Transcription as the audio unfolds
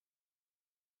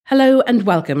Hello and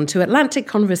welcome to Atlantic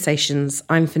Conversations.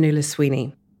 I'm Fionnuala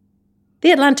Sweeney.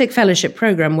 The Atlantic Fellowship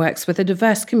Programme works with a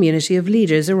diverse community of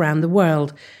leaders around the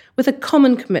world with a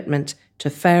common commitment to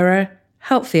fairer,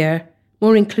 healthier,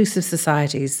 more inclusive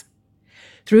societies.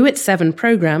 Through its 7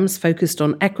 programmes focused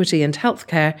on equity and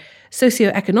healthcare,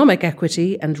 socio-economic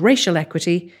equity and racial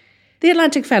equity, the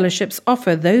Atlantic Fellowships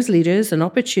offer those leaders an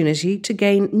opportunity to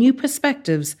gain new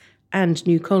perspectives and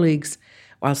new colleagues,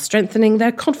 while strengthening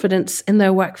their confidence in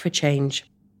their work for change.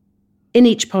 In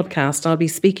each podcast, I'll be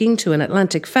speaking to an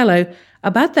Atlantic Fellow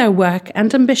about their work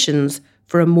and ambitions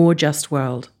for a more just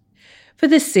world. For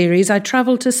this series, I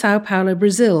travelled to Sao Paulo,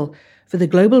 Brazil, for the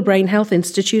Global Brain Health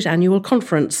Institute annual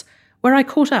conference, where I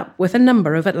caught up with a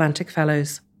number of Atlantic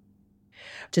Fellows.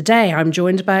 Today, I'm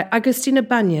joined by Agustina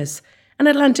Bañez, an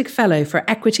Atlantic Fellow for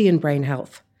Equity in Brain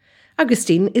Health.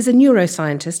 Agustin is a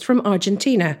neuroscientist from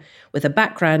Argentina with a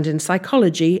background in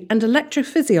psychology and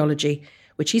electrophysiology,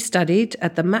 which he studied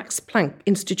at the Max Planck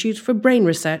Institute for Brain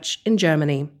Research in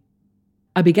Germany.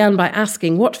 I began by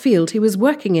asking what field he was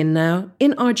working in now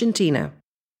in Argentina.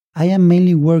 I am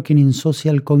mainly working in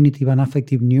social, cognitive, and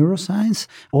affective neuroscience,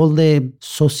 all the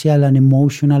social and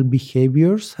emotional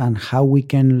behaviors and how we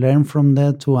can learn from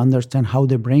that to understand how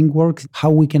the brain works, how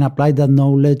we can apply that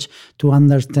knowledge to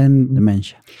understand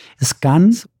dementia.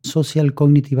 Scans, social,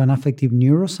 cognitive, and affective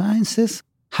neurosciences,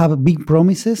 have big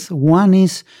promises. One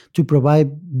is to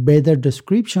provide better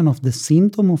description of the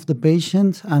symptom of the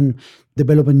patient and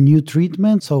developing new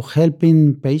treatments, so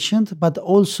helping patients, but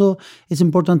also it's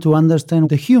important to understand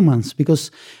the humans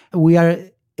because we are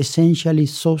essentially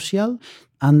social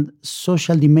and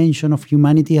social dimension of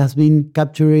humanity has been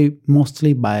captured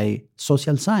mostly by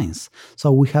social science.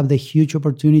 So we have the huge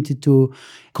opportunity to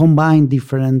combine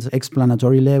different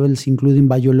explanatory levels, including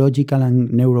biological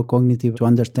and neurocognitive, to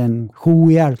understand who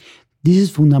we are. This is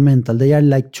fundamental. They are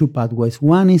like 2 pathways.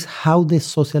 One is how the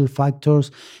social factors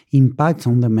impact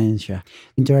on dementia,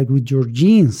 interact with your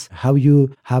genes, how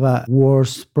you have a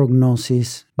worse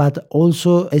prognosis. But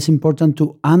also it's important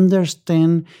to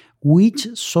understand which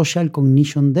social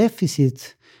cognition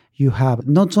deficit you have,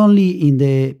 not only in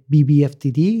the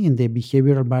BBFTD, in the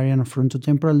behavioral variant of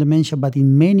frontotemporal dementia, but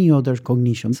in many other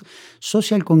cognitions.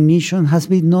 Social cognition has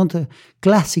been not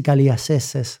classically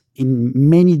assessed in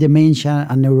many dementia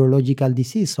and neurological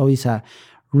disease. So it's a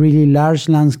really large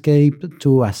landscape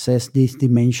to assess these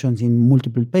dimensions in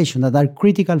multiple patients that are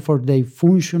critical for their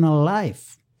functional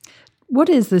life. What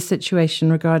is the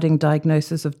situation regarding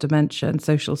diagnosis of dementia and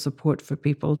social support for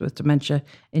people with dementia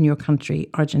in your country,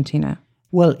 Argentina?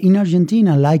 Well, in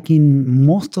Argentina, like in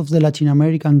most of the Latin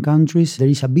American countries, there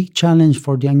is a big challenge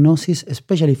for diagnosis,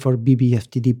 especially for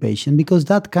BBFTD patients, because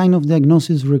that kind of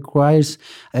diagnosis requires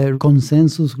a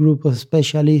consensus group of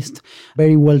specialists,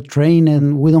 very well trained,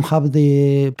 and we don't have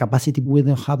the capacity, we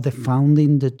don't have the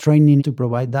funding, the training to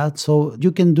provide that. So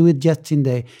you can do it just in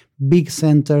the big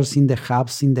centers, in the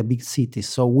hubs, in the big cities.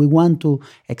 So we want to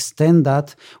extend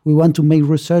that. We want to make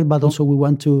research, but also we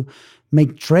want to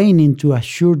make training to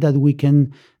assure that we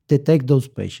can detect those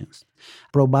patients.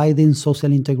 Providing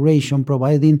social integration,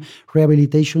 providing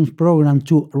rehabilitation program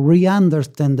to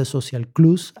re-understand the social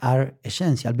clues are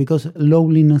essential because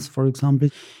loneliness, for example,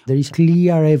 there is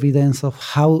clear evidence of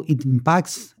how it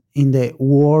impacts in the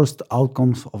worst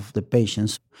outcomes of the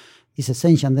patients. It's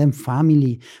essential. And then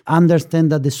family,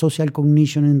 understand that the social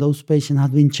cognition in those patients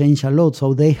has been changed a lot.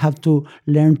 So they have to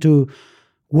learn to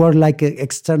work like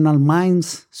external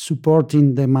minds,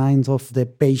 supporting the minds of the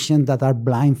patient that are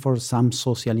blind for some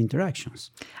social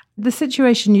interactions. The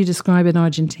situation you describe in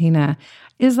Argentina,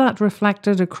 is that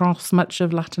reflected across much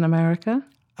of Latin America?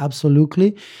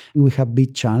 Absolutely. We have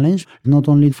big challenge, not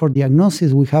only for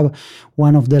diagnosis, we have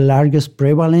one of the largest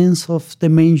prevalence of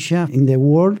dementia in the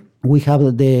world. We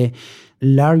have the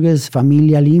largest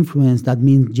familial influence, that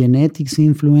means genetics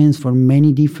influence for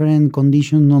many different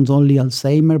conditions, not only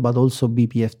Alzheimer, but also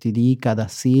BPFTD,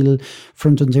 CADASIL,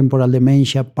 frontotemporal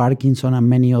dementia, Parkinson, and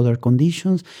many other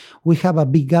conditions. We have a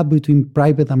big gap between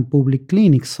private and public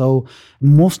clinics, so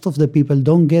most of the people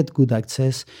don't get good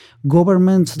access.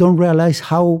 Governments don't realize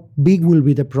how big will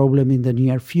be the problem in the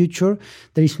near future.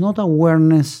 There is not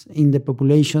awareness in the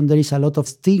population. There is a lot of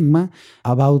stigma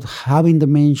about having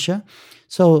dementia.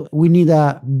 So we need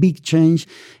a big change,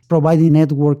 providing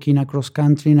networking across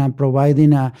country and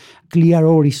providing a clear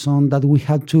horizon that we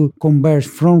have to converge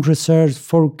from research,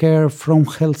 for care, from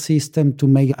health system to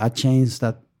make a change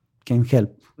that can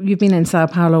help. You've been in Sao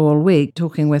Paulo all week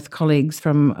talking with colleagues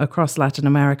from across Latin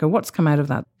America. What's come out of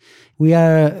that? We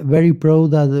are very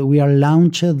proud that we are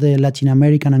launched the Latin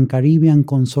American and Caribbean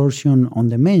Consortium on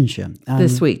Dementia.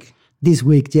 This week? This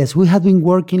week, yes. We have been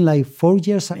working like 4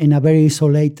 years in a very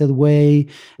isolated way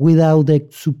without the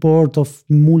support of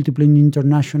multiple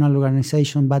international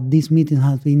organizations. But this meeting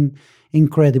has been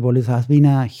incredible. It has been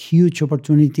a huge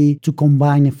opportunity to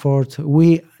combine efforts.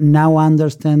 We now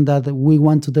understand that we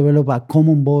want to develop a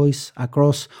common voice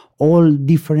across all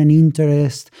different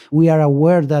interests. We are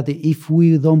aware that if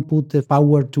we don't put the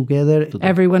power together,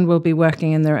 everyone will be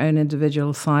working in their own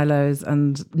individual silos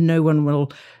and no one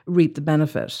will reap the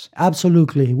benefit.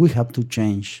 Absolutely. We have to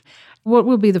change. What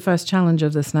will be the first challenge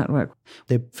of this network?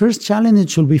 The first challenge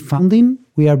should be funding.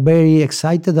 We are very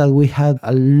excited that we have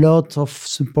a lot of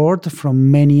support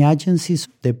from many agencies.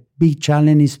 The big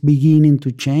challenge is beginning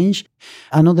to change.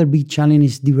 Another big challenge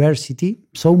is diversity.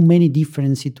 So many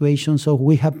different situations. So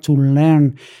we have to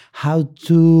learn how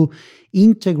to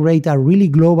integrate a really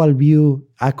global view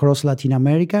across Latin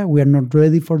America. We are not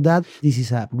ready for that. This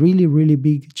is a really, really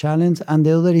big challenge. And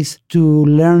the other is to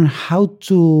learn how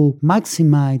to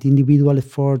maximize individual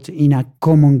effort in a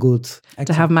common good.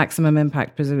 To have maximum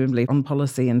impact, presumably, on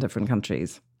policy in different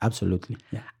countries. Absolutely.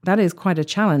 Yeah. That is quite a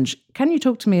challenge. Can you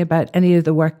talk to me about any of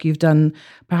the work you've done,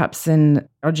 perhaps in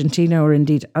Argentina or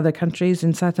indeed other countries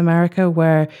in South America,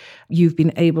 where you've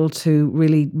been able to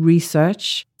really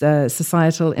research the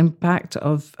societal impact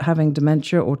of having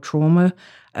dementia or trauma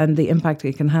and the impact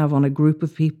it can have on a group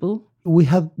of people? We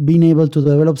have been able to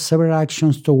develop several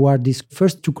actions toward this.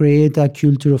 First, to create a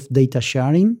culture of data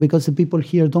sharing, because the people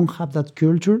here don't have that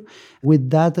culture.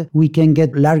 With that, we can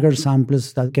get larger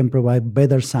samples that can provide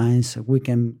better science. We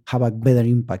can have a better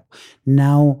impact.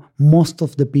 Now, most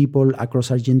of the people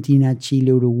across Argentina, Chile,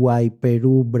 Uruguay,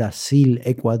 Peru, Brazil,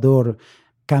 Ecuador,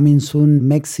 coming soon,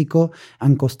 Mexico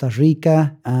and Costa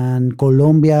Rica and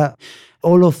Colombia,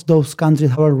 all of those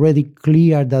countries have already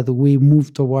cleared that we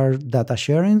move toward data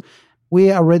sharing.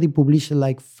 We already published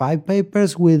like 5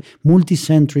 papers with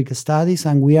multicentric studies,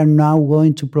 and we are now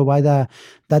going to provide a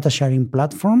data sharing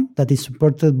platform that is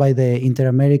supported by the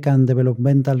Inter-American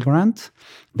Developmental Grant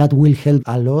that will help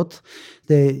a lot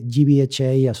the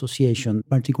GBHA Association,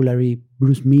 particularly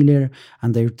Bruce Miller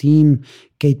and their team,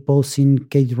 Kate Posin,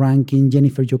 Kate Rankin,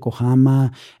 Jennifer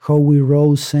Yokohama, Howie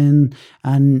Rosen,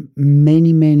 and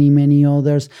many, many, many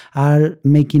others are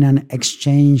making an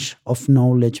exchange of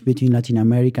knowledge between Latin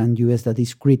America and US that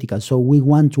is critical. So we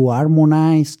want to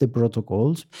harmonize the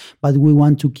protocols, but we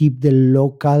want to keep the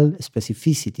local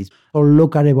specificities or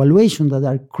local evaluations that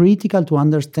are critical to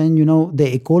understand,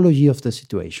 the ecology of the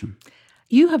situation.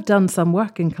 You have done some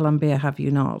work in Colombia, have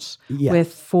you not? Yeah.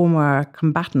 With former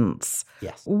combatants.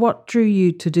 Yes. What drew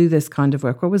you to do this kind of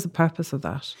work? What was the purpose of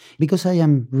that? Because I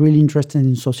am really interested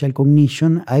in social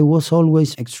cognition, I was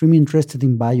always extremely interested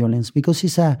in violence because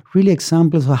it's a really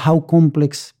example of how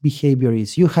complex behavior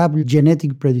is. You have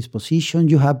genetic predisposition,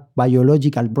 you have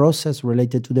biological process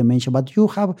related to dementia, but you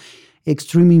have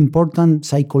extremely important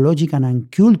psychological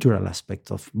and cultural aspect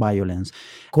of violence.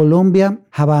 Colombia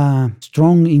have a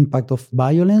strong impact of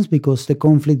violence because the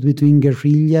conflict between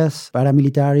guerrillas,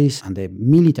 paramilitaries, and the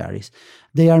militaries,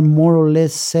 there are more or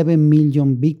less 7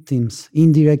 million victims,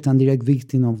 indirect and direct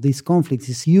victims of this conflict.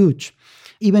 It's huge.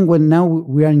 Even when now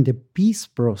we are in the peace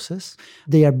process,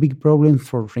 there are big problems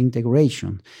for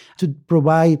reintegration. To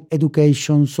provide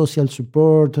education, social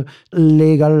support,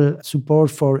 legal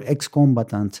support for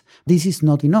ex-combatants, this is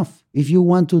not enough. If you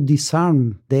want to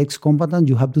disarm the ex-combatants,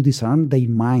 you have to disarm their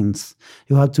minds.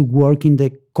 You have to work in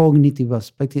the cognitive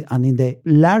aspect and in the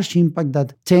large impact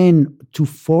that 10 to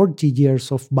 40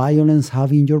 years of violence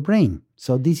have in your brain.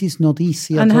 So this is not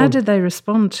easy at all. And how did they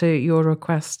respond to your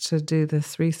request to do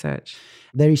this research?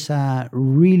 There is a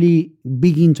really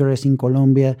big interest in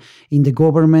Colombia, in the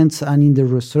governments and in the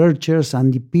researchers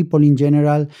and the people in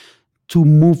general to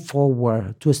move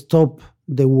forward, to stop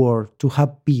the war, to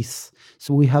have peace.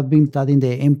 So we have been studying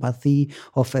the empathy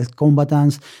of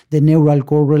ex-combatants, the neural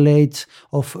correlates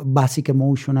of basic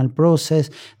emotional process,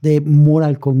 the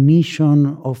moral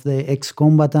cognition of the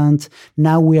ex-combatants.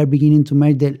 Now we are beginning to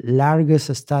make the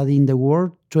largest study in the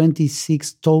world,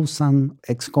 26,000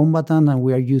 ex-combatants, and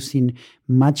we are using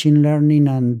machine learning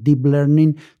and deep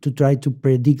learning to try to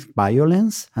predict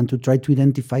violence and to try to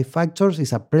identify factors.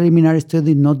 It's a preliminary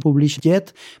study, not published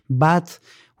yet, but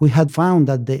we had found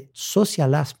that the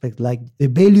social aspect, like the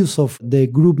values of the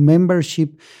group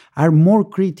membership, are more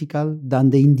critical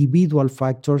than the individual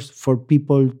factors for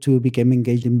people to become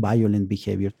engaged in violent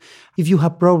behavior. If you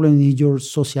have problems in your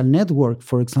social network,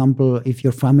 for example, if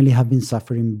your family have been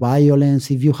suffering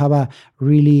violence, if you have a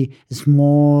really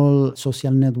small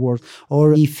social network,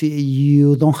 or if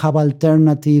you don't have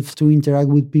alternatives to interact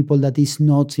with people that is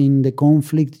not in the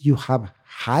conflict, you have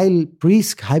high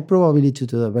risk, high probability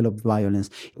to develop violence.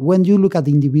 When you look at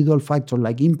individual factors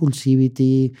like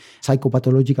impulsivity,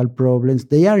 psychopathological problems,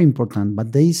 they are important,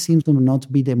 but they seem to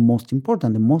not be the most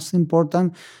important. The most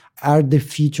important are the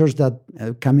features that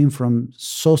are coming from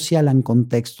social and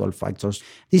contextual factors.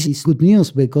 This is good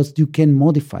news because you can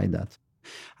modify that.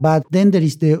 But then there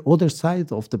is the other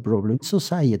side of the problem.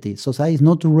 Society is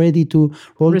not ready to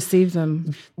receive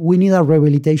them. We need a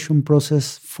rehabilitation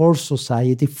process for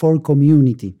society, for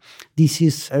community. This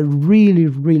is a really,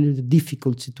 really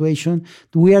difficult situation.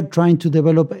 We are trying to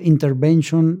develop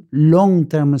intervention,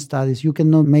 long-term studies. You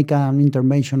cannot make an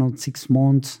intervention of 6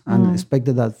 months and expect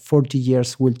that 40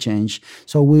 years will change.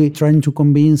 So we're trying to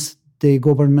convince the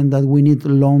government that we need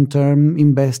long-term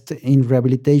invest in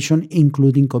rehabilitation,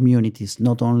 including communities,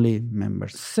 not only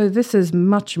members. So this is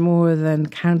much more than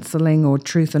counselling or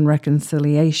truth and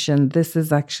reconciliation. This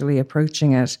is actually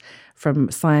approaching it from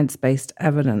science-based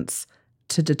evidence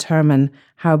to determine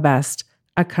how best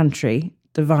a country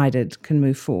divided can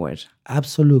move forward.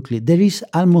 Absolutely. There is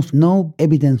almost no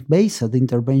evidence-based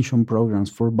intervention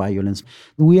programs for violence.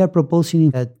 We are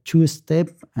proposing a two-step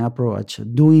approach,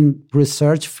 doing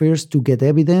research first to get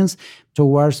evidence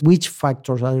towards which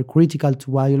factors are critical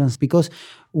to violence, because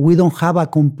we don't have a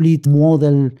complete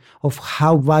model of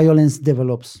how violence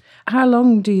develops. How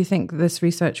long do you think this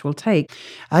research will take?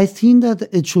 I think that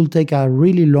it should take a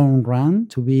really long run,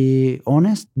 to be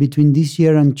honest, between this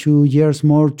year and 2 years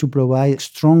more, to provide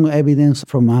strong evidence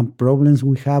from problems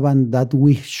we have and that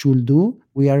we should do.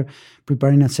 We are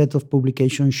preparing a set of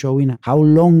publications showing how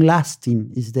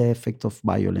long-lasting is the effect of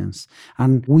violence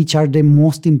and which are the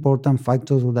most important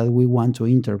factors that we want to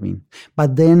intervene.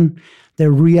 But then the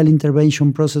real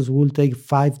intervention process will take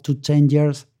 5 to 10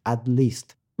 years at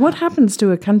least. What happens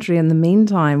to a country in the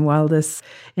meantime while this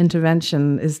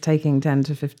intervention is taking 10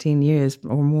 to 15 years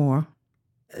or more?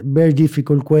 Very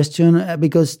difficult question,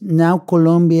 because now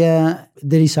Colombia,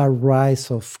 there is a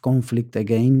rise of conflict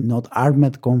again, not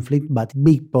armed conflict, but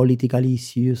big political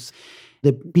issues.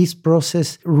 The peace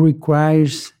process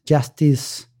requires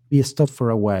justice be stopped for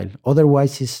a while.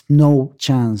 Otherwise, it's no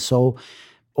chance. So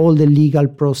all the legal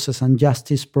process and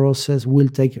justice process will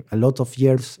take a lot of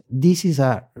years. This is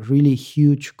a really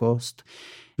huge cost,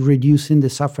 reducing the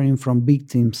suffering from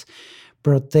victims.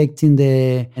 Protecting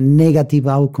the negative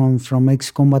outcome from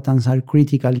ex-combatants are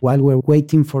critical while we're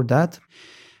waiting for that.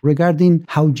 Regarding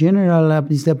how general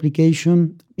is the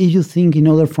application, if you think in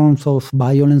other forms of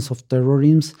violence, of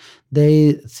terrorism,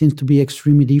 they seem to be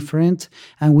extremely different,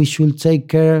 and we should take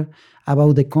care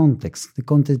about the context. The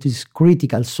context is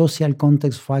critical. Social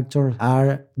context factors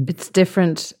are... It's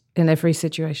different in every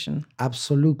situation.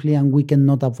 Absolutely, and we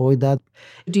cannot avoid that.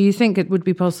 Do you think it would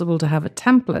be possible to have a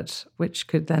template which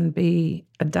could then be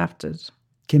adapted?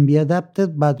 Can be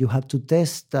adapted, but you have to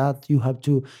test that. You have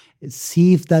to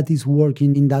see if that is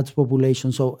working in that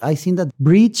population. So I think that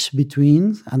bridge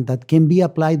between, and that can be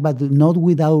applied, but not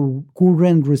without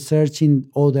current research in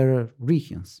other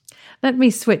regions. Let me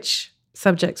switch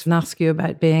subjects and ask you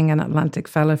about being an Atlantic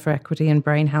Fellow for Equity and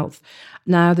Brain Health.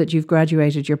 Now that you've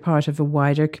graduated, you're part of a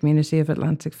wider community of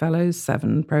Atlantic Fellows,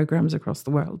 7 programs across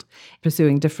the world,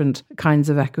 pursuing different kinds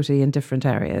of equity in different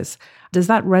areas. Does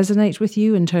that resonate with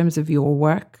you in terms of your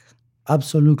work?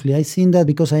 Absolutely. I think that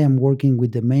because I am working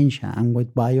with dementia and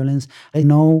with violence, I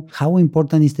know how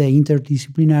important is the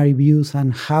interdisciplinary views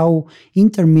and how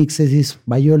intermixed is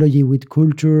biology with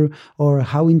culture, or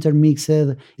how intermixed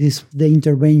is the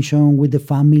intervention with the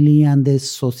family and the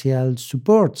social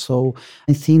support. So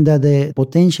I think that the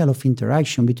potential of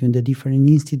interaction between the different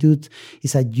institutes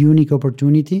is a unique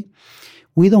opportunity.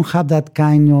 We don't have that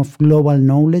kind of global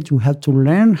knowledge. We have to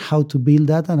learn how to build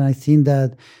that. And I think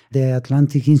that the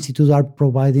Atlantic Institute are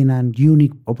providing a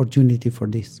unique opportunity for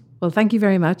this. Well, thank you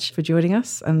very much for joining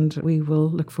us. And we will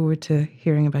look forward to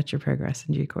hearing about your progress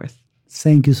in due course.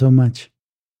 Thank you so much.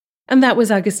 And that was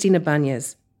Agustina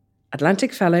Bañez,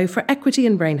 Atlantic Fellow for Equity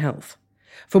and Brain Health.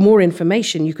 For more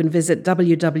information, you can visit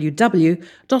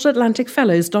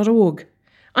www.atlanticfellows.org.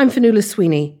 I'm Fionnuala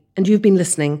Sweeney, and you've been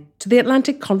listening to the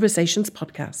Atlantic Conversations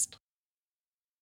podcast.